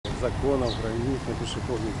законов, границ, на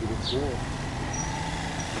пешеходный переход.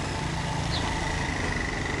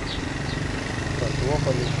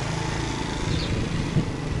 Картофель.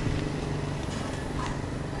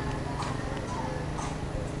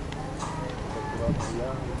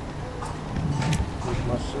 Тут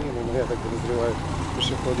машины, но я так подозреваю,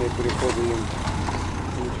 пешеходные переходы им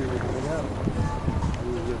ничего не поменяют.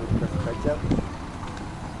 Они едут как хотят.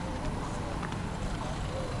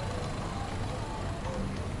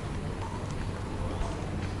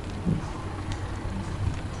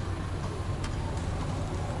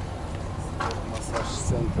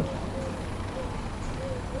 Массаж-центр.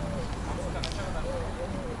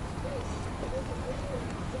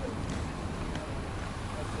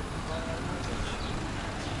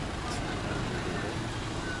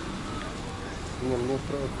 Не, мне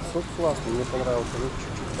сок классный, мне понравился, ну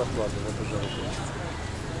чуть-чуть прохладно, это жалко.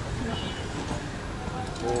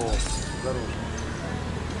 О, дороже.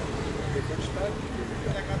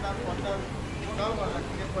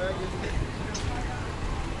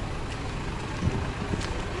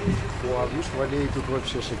 О, а видишь, в аллее тут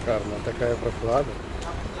вообще шикарно, такая прохлада.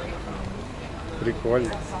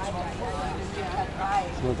 Прикольно.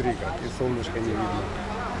 Смотри как, и солнышко не видно.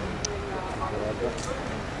 Ладно.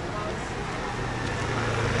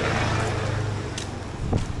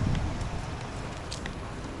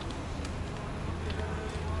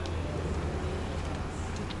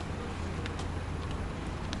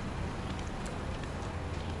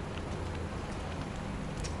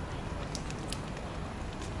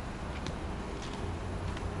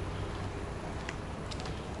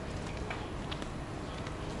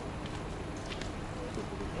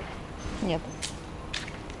 Нет.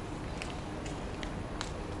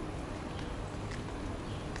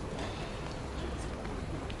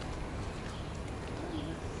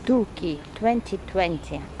 Turkey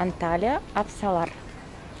 2020, Antalya, AVSALLAR.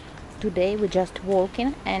 Today we just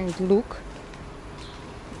walking and look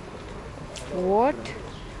what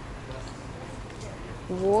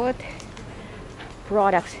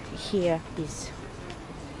products here is.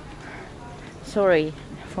 Sorry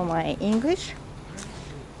for my English.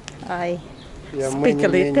 I speak a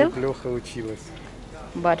little,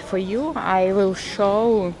 but for you I will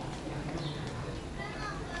show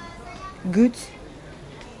goods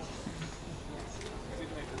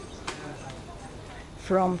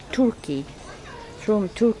from Turkey, from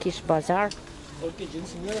Turkish bazaar,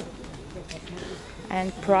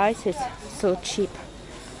 and prices so cheap.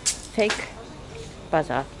 Fake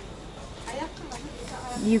bazaar.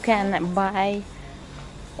 You can buy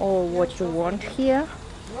all what you want here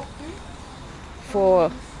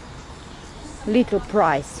for little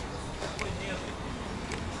price.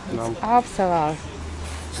 It's AVSALLAR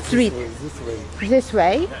street. This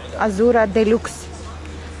way, Azura Deluxe.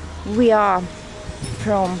 We are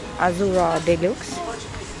from Azura Deluxe,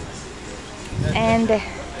 and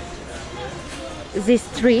this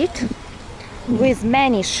street with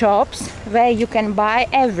many shops where you can buy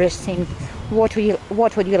everything. What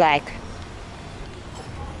would you like?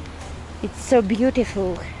 It's so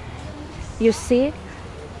beautiful. You see,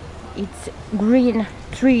 it's green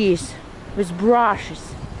trees with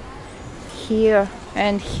brushes here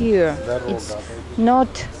and here. It's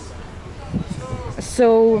not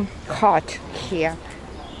so hot here.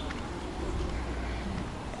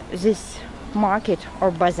 This market or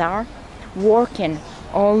bazaar working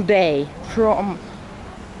all day from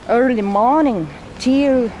early morning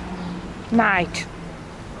till night.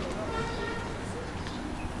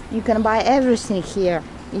 You can buy everything here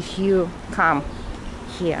if you come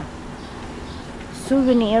here.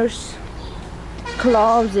 Souvenirs,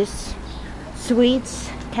 clothes, sweets,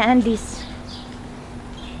 candies,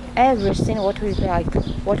 everything. What would you like?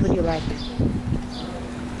 What would you like?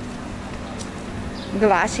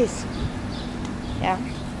 Glasses. Yeah.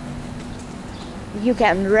 You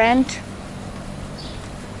can rent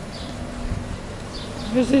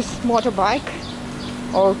this motorbike,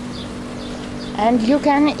 and you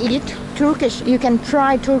can eat Turkish. You can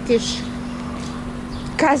try Turkish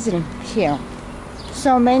cuisine here.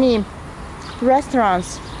 So many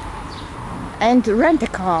restaurants, and rent a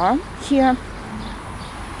car here,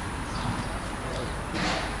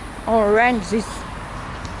 or rent this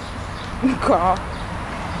car,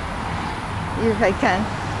 if I can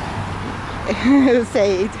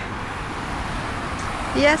say it.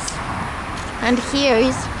 Yes, and here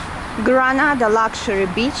is Granada Luxury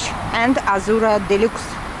Beach and Azura Deluxe.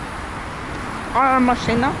 Our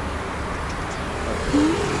machine.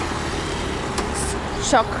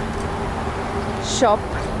 Shop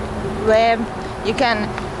where you can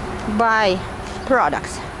buy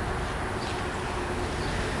products.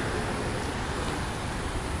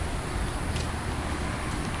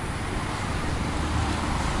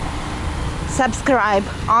 subscribe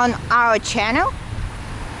on our channel,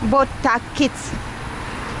 Botak Kids.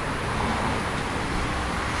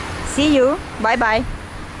 See you. Bye bye.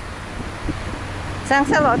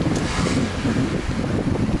 Thanks a lot.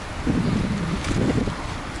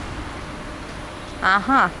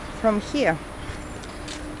 From here.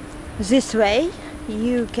 This way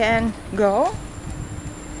you can go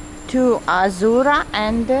to Azura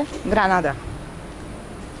and Granada.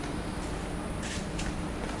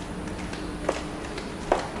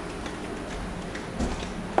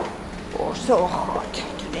 Oh, so hot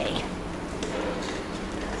today.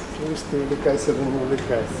 Слышь, ты увлекайся, да не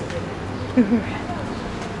увлекайся.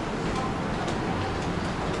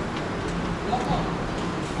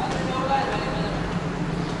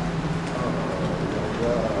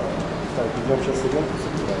 Так, идем сейчас ленку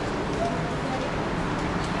собирать.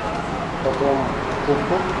 Потом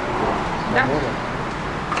кухню. Да.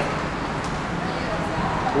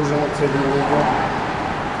 Ужинать сегодня не идем.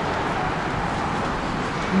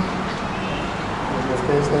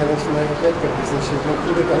 Конечно, я начинаю опять, как бы, значит, ну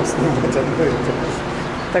куда там снимать одно и то же.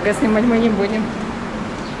 Так а снимать мы не будем.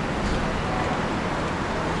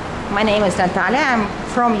 My name is Antalya. I'm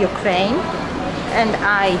from Ukraine, and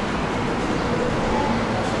I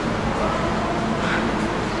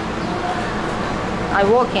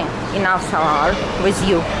working in AVSALLAR with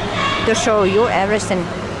you to show you everything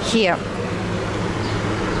here.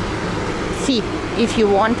 See, if you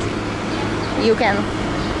want, you can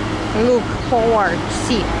look forward,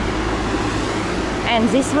 see. And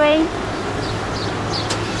this way,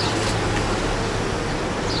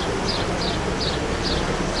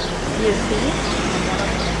 you see,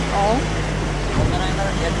 oh,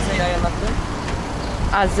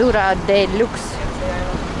 Azura Deluxe.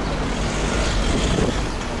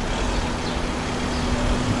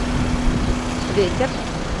 Ветер.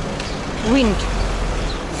 Wind.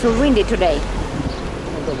 So windy today.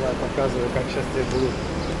 Ну давай, показывай, как сейчас тебе будут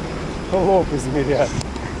лоб измерять.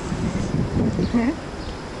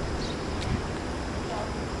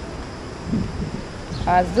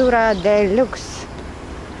 Azura Deluxe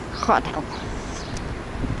Hotel.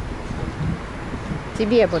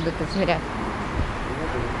 Тебе будут измерять.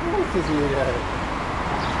 Вот измеряют.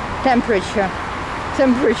 Temperature.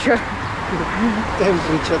 Temperature.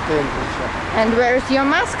 Temperature. And where is your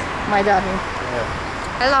mask, my darling?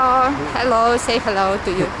 Hello. Hello. Say hello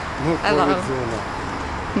to you. Ну, Hello. COVID-зона.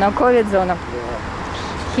 No COVID zone.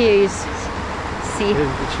 Here is sea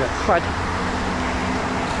Temperature. hot.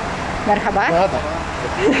 Merhaba. Надо.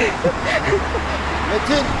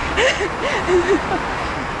 Летит.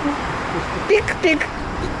 Pig, pig.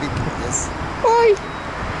 Big, yes. Ой.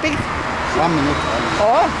 Pig. 1 minute.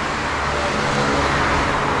 Oh.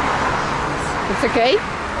 It's okay?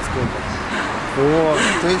 О,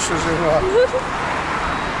 ты еще жива.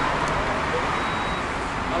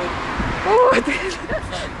 Вот.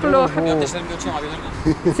 Плохо.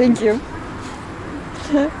 Thank you.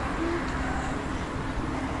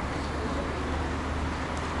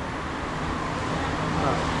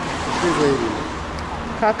 Ты за Ирину.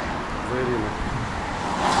 Как? За Ирину.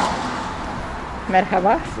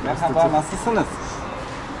 Merhaba. Merhaba, nasılsınız?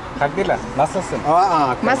 Takdirler, nasılsın?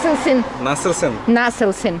 Nasılsın? Nasılsın?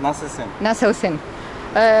 Nasılsın? Nasılsın? Nasılsın?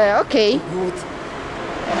 Okay.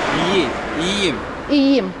 İyi, iyiyim,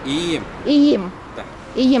 İyiyim. iyiyim. İyiyim. Da.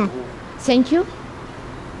 İyiyim. Thank you.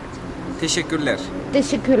 Teşekkürler,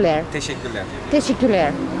 Teşekkürler. teşekkürler.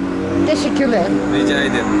 Teşekkürler. Teşekkürler. Rica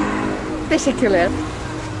ederim. Teşekkürler.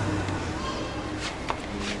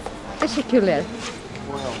 Teşekkürler.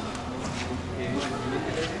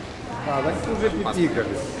 А, так ты уже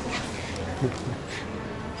пятикали.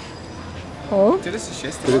 О,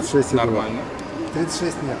 36, 36 нормально.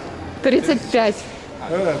 36 нет. 35.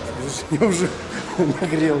 Я уже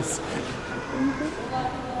нагрелся.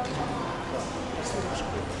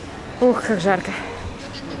 Ух, как жарко.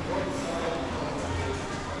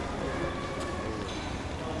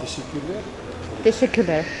 Teşekkürler.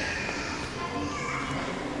 Teşekkürler.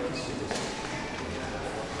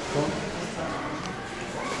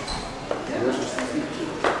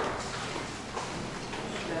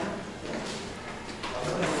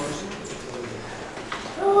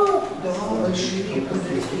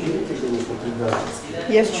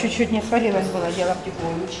 Я чуть-чуть не свалилась, было дело.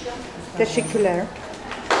 Teşekkürler.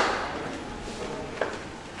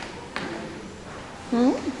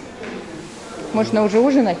 Можно уже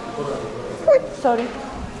ужинать? Ой, sorry.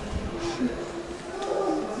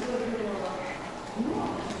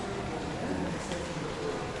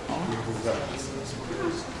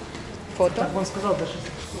 Фото? Он сказал, даже.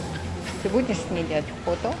 Ты будешь мне делать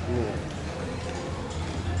фото?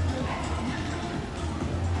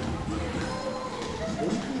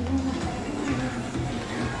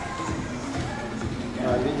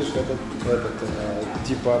 видишь, этот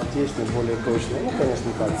типа аптечный, более точный. Ну, конечно,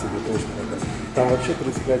 не так себе точно. Там вообще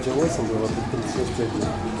 35,8 было, тут 36,1.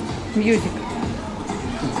 Мьюзик.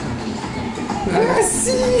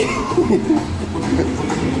 Россия!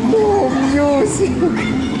 Ну, мьюзик!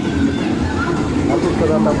 А тут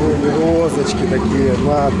когда-то были розочки такие,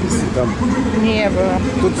 надписи там. Не было.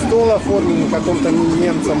 Тут стол оформлен каком-то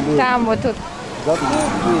немцам был. Там вот тут. Да тут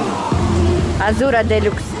был. Azura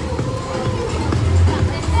Deluxe.